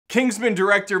Kingsman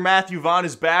director Matthew Vaughn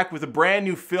is back with a brand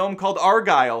new film called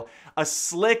Argylle, a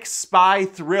slick spy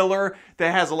thriller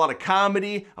that has a lot of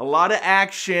comedy, a lot of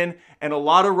action, and a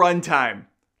lot of runtime.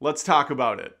 Let's talk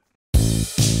about it.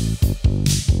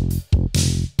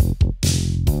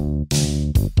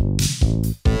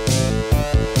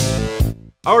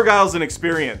 Argylle's an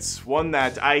experience, one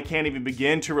that I can't even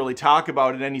begin to really talk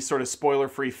about in any sort of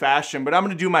spoiler-free fashion, but I'm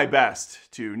going to do my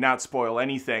best to not spoil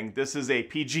anything. This is a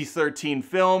PG-13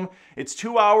 film. It's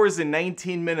 2 hours and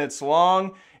 19 minutes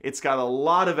long. It's got a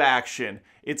lot of action.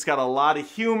 It's got a lot of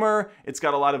humor. It's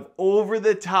got a lot of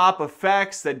over-the-top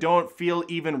effects that don't feel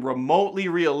even remotely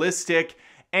realistic,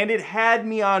 and it had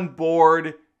me on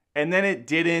board, and then it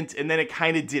didn't, and then it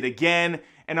kind of did again.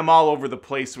 And I'm all over the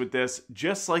place with this,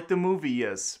 just like the movie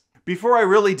is. Before I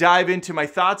really dive into my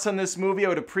thoughts on this movie, I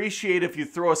would appreciate if you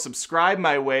throw a subscribe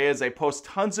my way as I post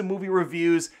tons of movie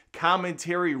reviews,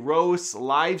 commentary, roasts,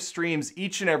 live streams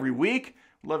each and every week.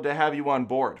 Love to have you on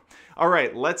board. All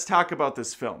right, let's talk about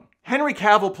this film. Henry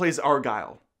Cavill plays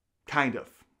Argylle, kind of,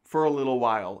 for a little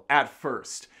while, at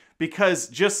first. Because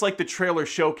just like the trailer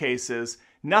showcases,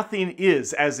 nothing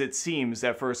is as it seems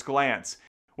at first glance.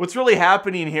 What's really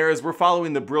happening here is we're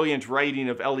following the brilliant writing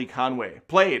of Ellie Conway,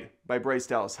 played by Bryce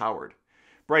Dallas Howard.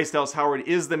 Bryce Dallas Howard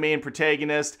is the main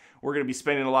protagonist. We're going to be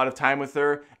spending a lot of time with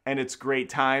her, and it's great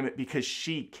time because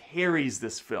she carries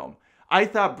this film. I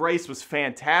thought Bryce was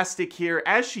fantastic here,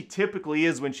 as she typically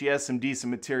is when she has some decent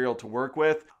material to work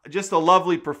with. Just a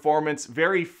lovely performance,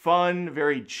 very fun,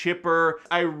 very chipper.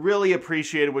 I really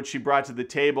appreciated what she brought to the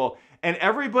table. And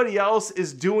everybody else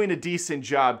is doing a decent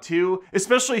job too,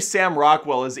 especially Sam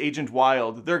Rockwell as Agent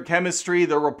Wilde. Their chemistry,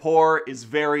 their rapport is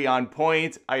very on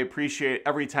point. I appreciate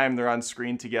every time they're on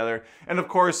screen together. And of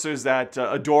course, there's that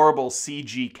adorable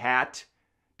CG cat.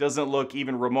 Doesn't look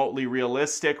even remotely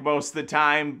realistic most of the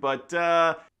time, but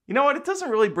you know what? It doesn't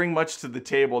really bring much to the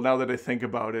table now that I think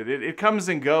about it. It comes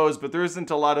and goes, but there isn't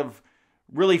a lot of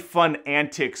really fun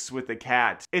antics with the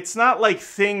cat. It's not like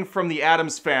Thing from the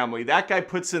Addams Family. That guy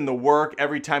puts in the work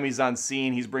every time he's on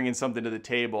scene. He's bringing something to the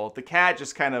table. The cat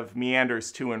just kind of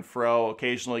meanders to and fro,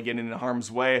 occasionally getting in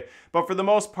harm's way, but for the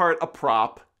most part, a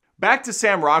prop. Back to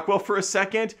Sam Rockwell for a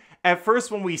second. At first,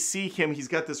 when we see him, he's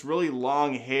got this really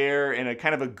long hair and a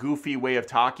kind of a goofy way of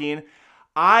talking.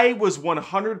 I was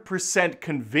 100%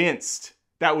 convinced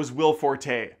that was Will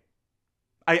Forte.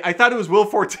 I thought it was Will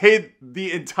Forte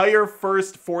the entire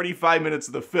first 45 minutes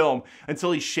of the film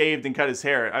until he shaved and cut his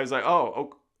hair. I was like,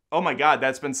 oh my God,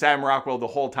 that's been Sam Rockwell the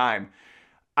whole time.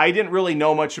 I didn't really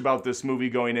know much about this movie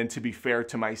going in, to be fair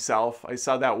to myself. I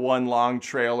saw that one long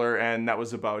trailer and that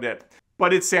was about it.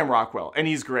 But it's Sam Rockwell and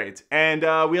he's great. And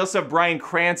we also have Bryan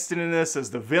Cranston in this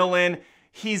as the villain.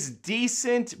 He's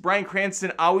decent. Bryan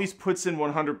Cranston always puts in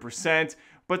 100%.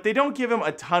 But they don't give him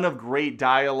a ton of great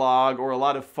dialogue or a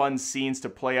lot of fun scenes to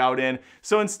play out in.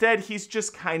 So instead, he's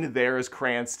just kind of there as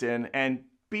Cranston, and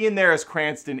being there as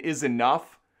Cranston is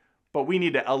enough, but we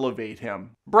need to elevate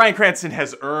him. Bryan Cranston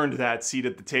has earned that seat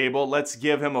at the table. Let's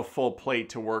give him a full plate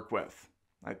to work with.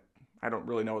 I don't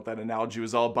really know what that analogy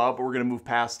was all about, but we're going to move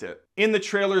past it. In the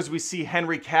trailers, we see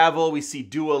Henry Cavill, we see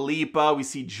Dua Lipa, we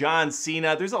see John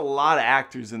Cena. There's a lot of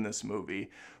actors in this movie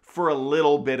for a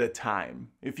little bit of time.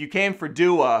 If you came for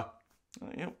Dua,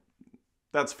 you know,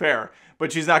 that's fair,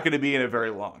 but she's not going to be in it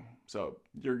very long. So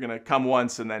you're going to come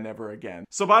once and then never again.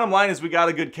 So bottom line is we got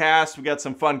a good cast, we got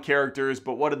some fun characters,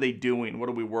 but what are they doing? What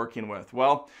are we working with?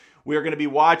 Well, we are going to be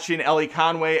watching Ellie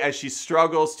Conway as she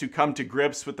struggles to come to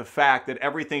grips with the fact that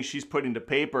everything she's put to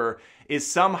paper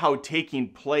is somehow taking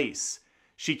place.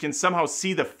 She can somehow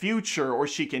see the future, or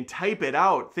she can type it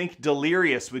out. Think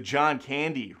Delirious with John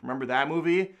Candy. Remember that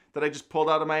movie that I just pulled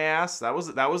out of my ass? That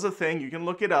was a thing. You can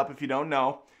look it up if you don't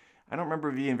know. I don't remember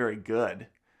it being very good.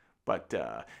 But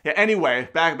yeah, anyway,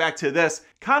 back to this.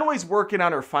 Conway's working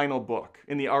on her final book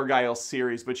in the Argylle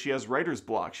series, but she has writer's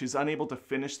block. She's unable to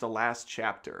finish the last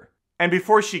chapter. And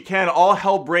before she can, all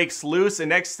hell breaks loose, and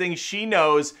next thing she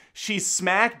knows, she's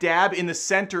smack dab in the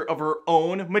center of her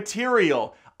own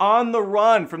material, on the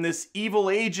run from this evil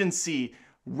agency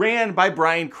ran by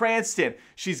Bryan Cranston.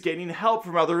 She's getting help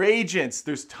from other agents.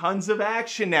 There's tons of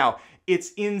action now.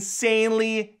 It's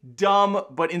insanely dumb,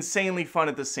 but insanely fun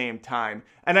at the same time.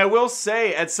 And I will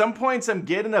say, at some points, I'm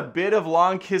getting a bit of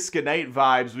Long Kiss Goodnight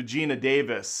vibes with Geena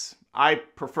Davis. I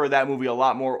prefer that movie a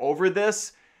lot more over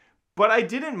this, but I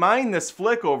didn't mind this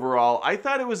flick overall. I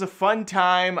thought it was a fun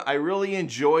time. I really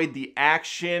enjoyed the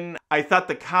action. I thought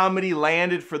the comedy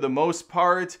landed for the most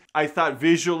part. I thought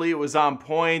visually it was on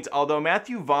point, although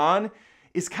Matthew Vaughn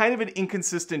is kind of an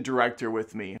inconsistent director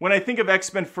with me. When I think of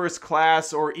X-Men First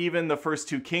Class or even the first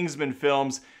two Kingsman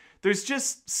films, There's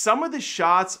just some of the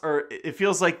shots are, it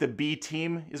feels like the B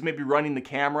team is maybe running the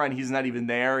camera and he's not even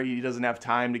there. He doesn't have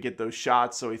time to get those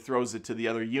shots, so he throws it to the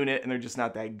other unit and they're just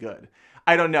not that good.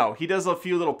 I don't know. He does a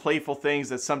few little playful things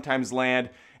that sometimes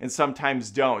land and sometimes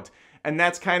don't. And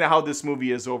that's kind of how this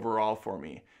movie is overall for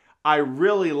me. I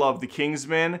really love The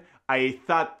Kingsman. I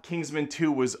thought Kingsman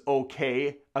 2 was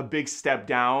okay, a big step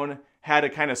down, had a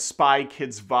kind of Spy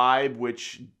Kids vibe,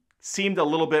 which seemed a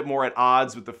little bit more at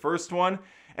odds with the first one.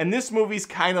 And this movie's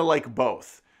kind of like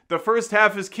both. The first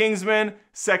half is Kingsman,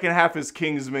 second half is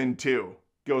Kingsman 2.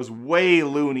 Goes way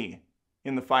loony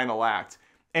in the final act.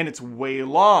 And it's way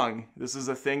long. This is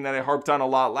a thing that I harped on a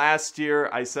lot last year.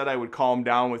 I said I would calm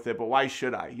down with it, but why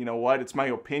should I? You know what? It's my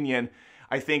opinion.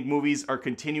 I think movies are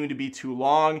continuing to be too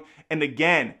long. And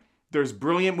again, there's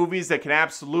brilliant movies that can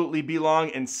absolutely be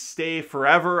long and stay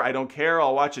forever. I don't care.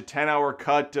 I'll watch a 10-hour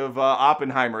cut of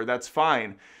Oppenheimer. That's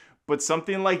fine. But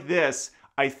something like this,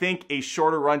 I think a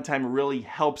shorter runtime really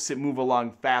helps it move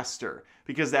along faster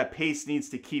because that pace needs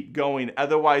to keep going.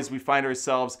 Otherwise, we find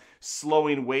ourselves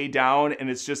slowing way down and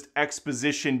it's just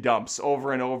exposition dumps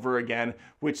over and over again,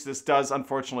 which this does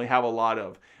unfortunately have a lot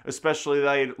of. Especially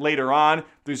later on,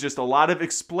 there's just a lot of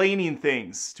explaining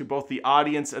things to both the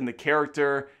audience and the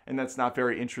character, and that's not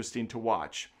very interesting to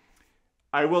watch.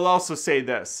 I will also say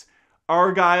this.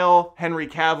 Argylle, Henry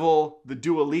Cavill, the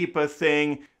Dua Lipa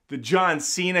thing, the John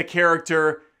Cena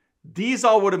character, these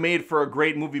all would have made for a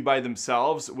great movie by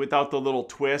themselves without the little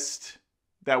twist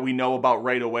that we know about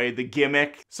right away, the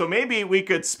gimmick. So maybe we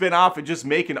could spin off and just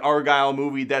make an Argylle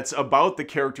movie that's about the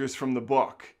characters from the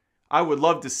book. I would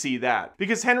love to see that.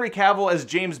 Because Henry Cavill as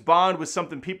James Bond was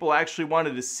something people actually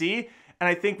wanted to see, and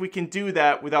I think we can do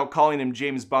that without calling him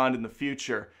James Bond in the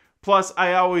future. Plus,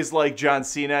 I always like John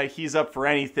Cena. He's up for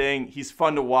anything. He's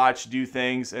fun to watch, do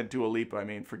things, and Dua Lipa, I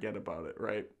mean, forget about it,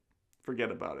 right?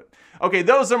 Forget about it. Okay,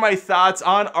 those are my thoughts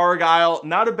on Argylle.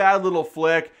 Not a bad little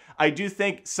flick. I do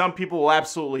think some people will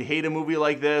absolutely hate a movie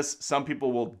like this. Some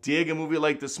people will dig a movie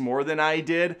like this more than I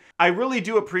did. I really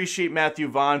do appreciate Matthew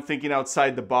Vaughn thinking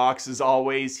outside the box as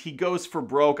always. He goes for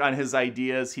broke on his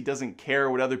ideas. He doesn't care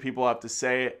what other people have to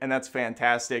say, and that's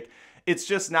fantastic. It's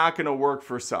just not going to work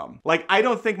for some. Like, I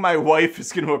don't think my wife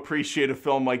is going to appreciate a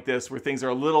film like this where things are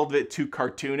a little bit too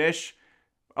cartoonish.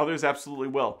 Others absolutely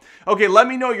will. Okay, let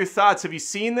me know your thoughts. Have you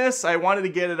seen this? I wanted to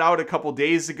get it out a couple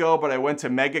days ago, but I went to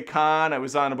MegaCon. I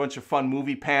was on a bunch of fun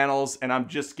movie panels, and I'm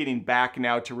just getting back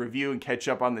now to review and catch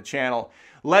up on the channel.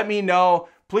 Let me know.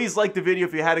 Please like the video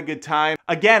if you had a good time.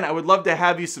 Again, I would love to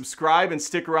have you subscribe and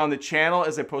stick around the channel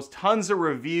as I post tons of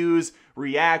reviews,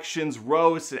 reactions,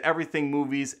 roasts, and everything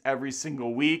movies every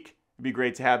single week. It'd be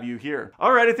great to have you here.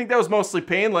 All right, I think that was mostly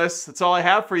painless. That's all I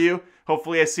have for you.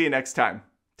 Hopefully I see you next time.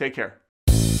 Take care.